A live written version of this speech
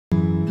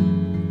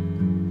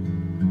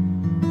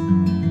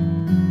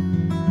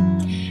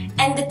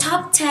And the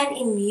top 10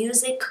 in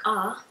music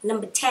are: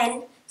 number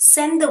 10,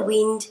 Send the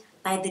Wind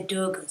by the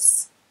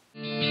Doggos.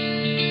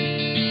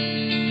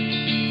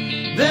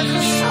 There's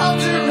a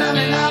soldier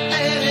running out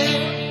there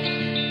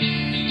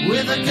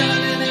with a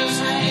gun in his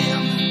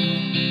hand,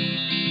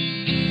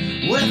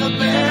 with a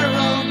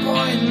barrel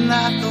pointing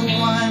at the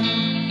one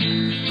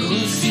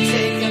who's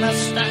taking a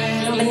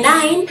stand. Number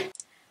 9,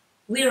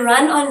 We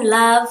Run on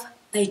Love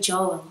by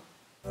Joel.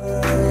 We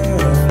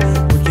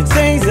can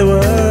change the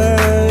world.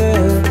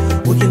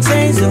 We can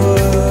change the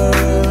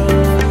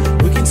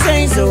world. We can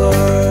change the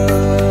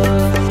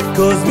world.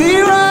 'Cause we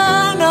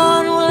run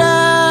on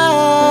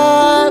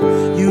love,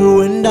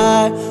 you and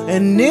I,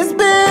 and it's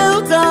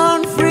built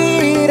on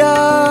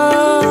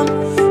freedom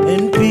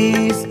and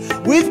peace,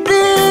 with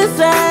peace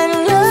and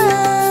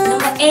love.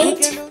 Number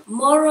 8,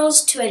 Morals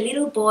to a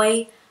Little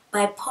Boy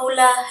by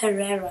Paula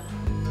Herrera.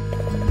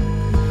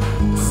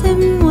 Se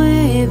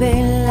mueve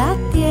la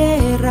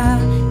tierra,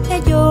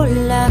 cayó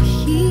la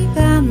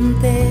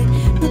gigante,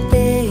 no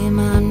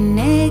temas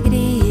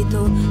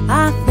negrito,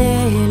 haz de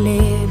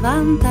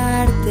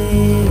levantarte,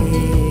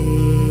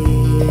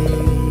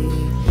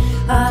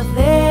 haz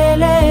de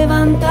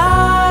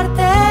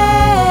levantarte.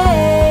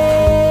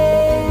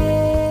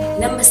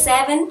 Number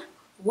 7,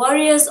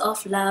 Warriors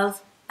of Love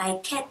by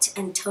Kat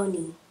and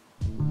Tony.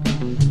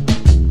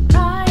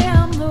 I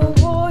am the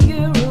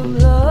warrior of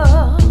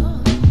love.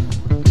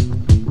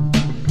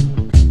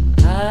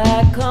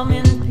 I come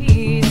in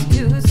peace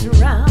to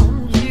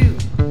surround you.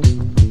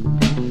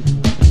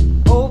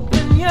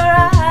 Open your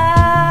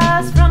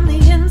eyes from the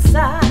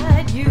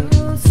inside,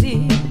 you'll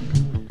see.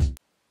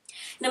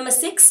 Number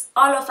 6,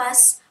 All of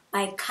Us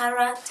by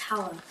Kara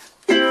Tower.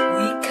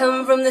 We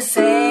come from the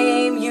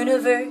same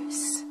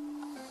universe.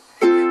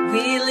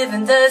 We live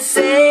in the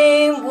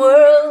same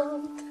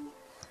world.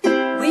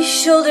 We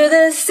shoulder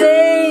the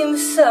same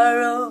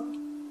sorrow.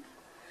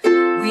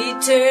 We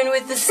turn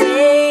with the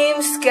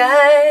same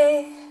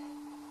sky.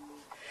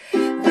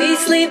 We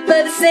sleep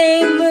by the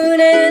same moon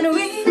and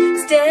we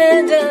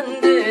stand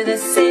under the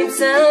same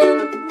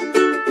sun.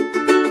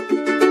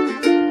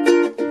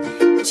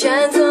 It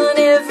shines on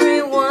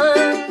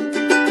everyone.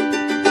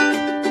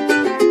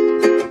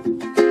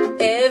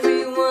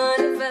 Every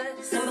one of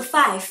us. Number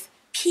 5,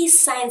 Peace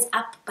Signs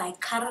Up by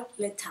Carl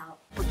Letao.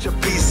 Put your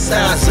peace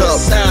signs up,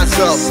 signs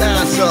up,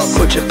 signs up.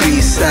 Put your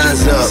peace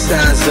signs up,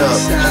 signs up,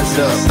 signs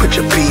up. Put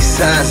your peace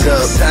signs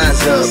up,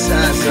 signs up,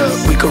 signs up.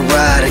 We could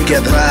ride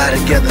together, ride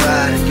together,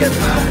 ride together.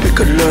 We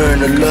could learn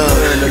to love,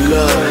 learn to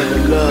love, learn to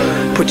love.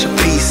 Put your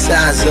peace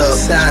signs up,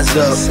 signs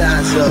up,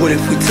 signs up. What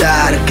if we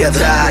die together,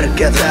 die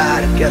together,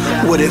 die together?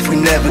 What if we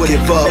never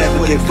give up,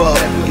 never give up,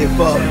 never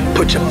give up?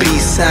 Put your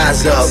peace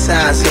signs up,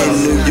 signs up. In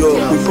New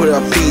York, we put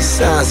our peace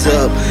signs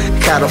up.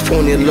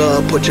 California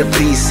love, put your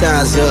peace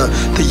signs up.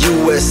 The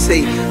USA,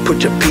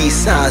 put your peace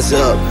signs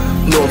up.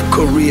 North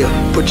Korea,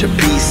 put your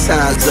peace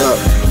signs up.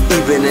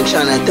 Even in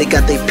China, they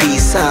got their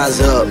peace signs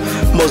up.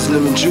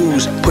 Muslim and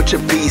Jews, put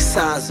your peace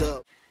signs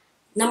up.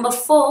 Number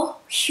 4,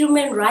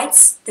 Human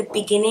Rights, The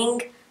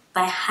Beginning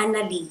by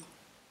Hannah Lee.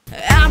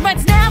 Our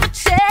rights never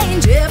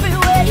change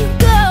everywhere you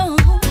go.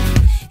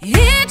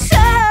 It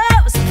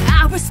shows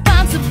our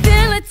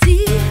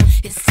responsibility.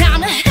 It's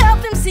time to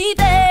help them see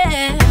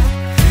that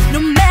no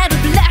matter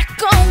black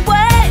or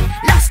white,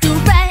 lost or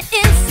right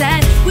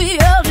inside, we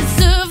all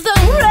deserve the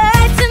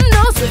right to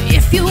know. So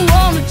if you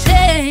want to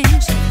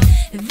change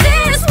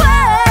this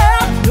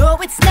world, no,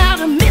 it's not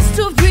a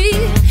mystery.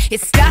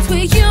 It starts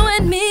with you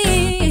and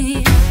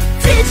me.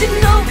 Did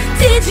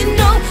you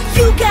know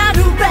you got a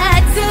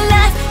right to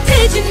life?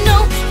 Did you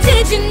know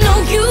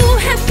you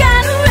have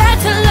got a right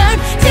to learn?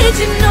 Did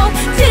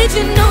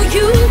you know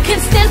you can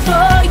stand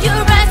for your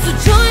rights? So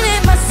join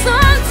in my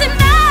song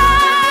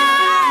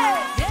tonight.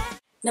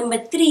 Number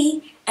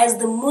 3, As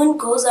the Moon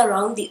Goes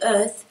Around the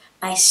Earth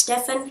by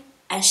Stephen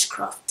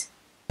Ashcroft.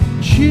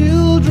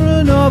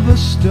 Children of a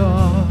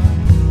star,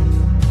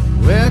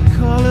 where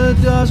color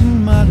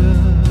doesn't matter.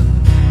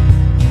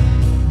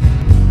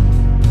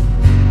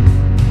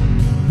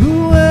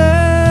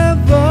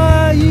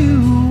 Whoever you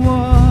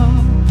are,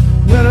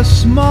 where a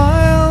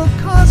smile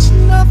costs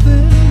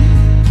nothing,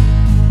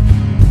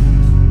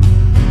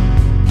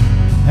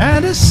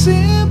 and a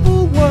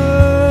simple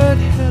word,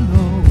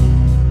 hello,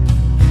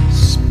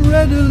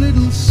 spread a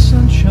little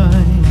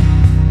sunshine.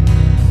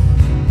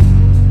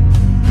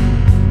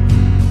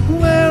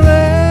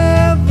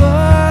 Wherever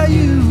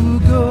you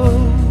go,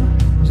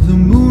 as the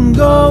moon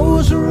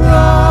goes round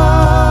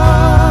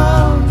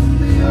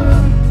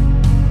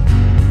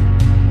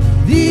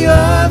the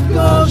earth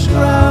goes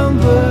round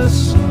the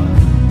sun,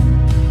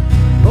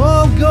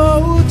 all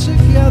go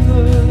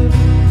together,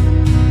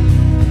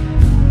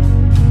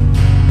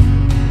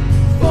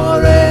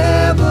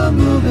 forever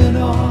moving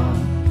on.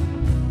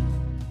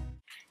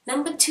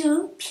 Number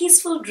 2,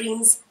 Peaceful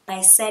Dreams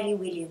by Sally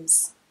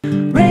Williams.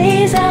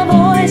 Raise our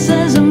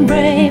voices and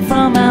pray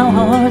from our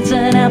hearts,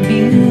 and our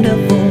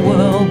beautiful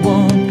world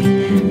won't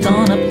be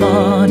torn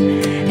apart.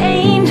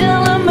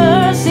 Angel of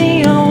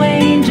mercy, oh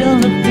angel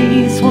of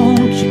peace,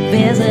 won't you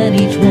visit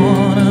each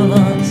one of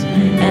us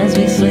as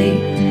we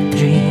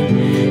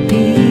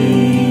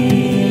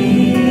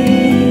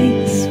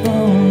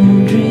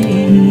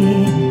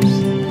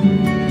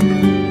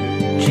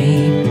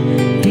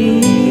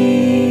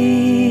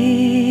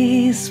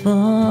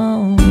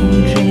peaceful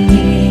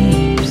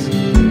dreams.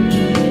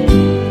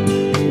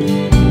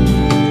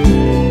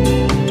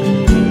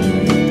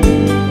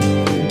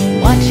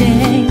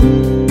 Watching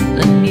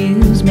the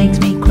news makes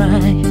me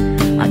cry.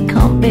 I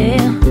can't bear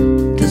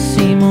to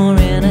see more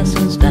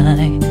innocents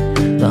die.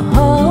 The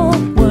whole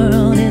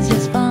world is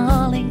just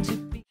falling to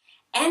pieces.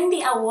 And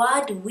the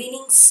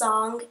award-winning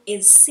song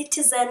is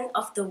Citizen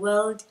of the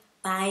World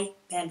by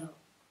BELO.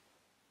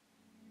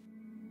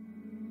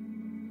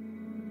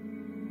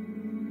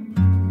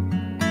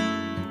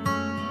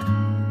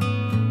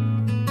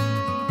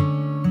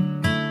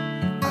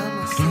 I'm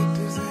a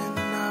citizen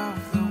of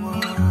the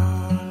world.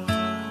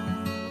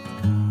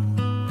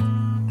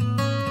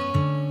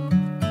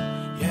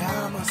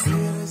 Yeah, I'm a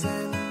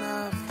citizen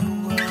of the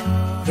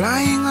world.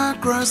 Flying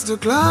across the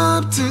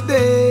globe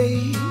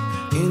today,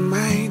 in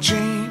my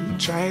dream,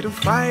 try to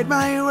find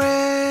my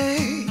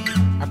way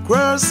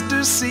across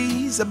the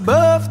seas,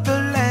 above the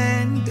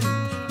land,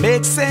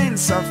 make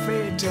sense of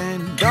it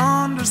and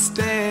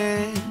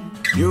understand.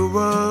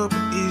 Europe,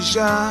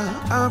 Asia,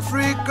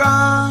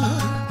 Africa,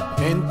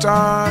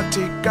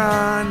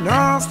 Antarctica,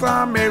 North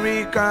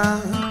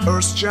America,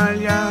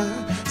 Australia,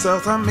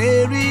 South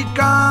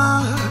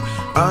America,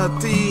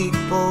 Arctic,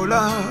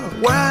 Polar,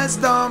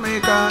 West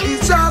America.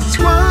 It's just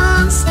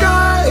one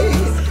sky,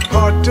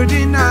 hard to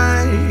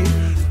deny.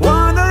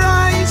 One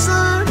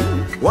horizon,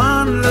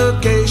 one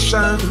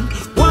location,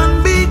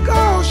 one big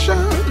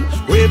ocean,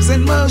 waves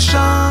in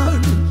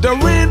motion, the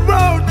wind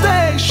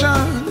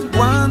rotation,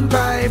 one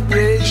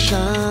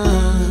vibration.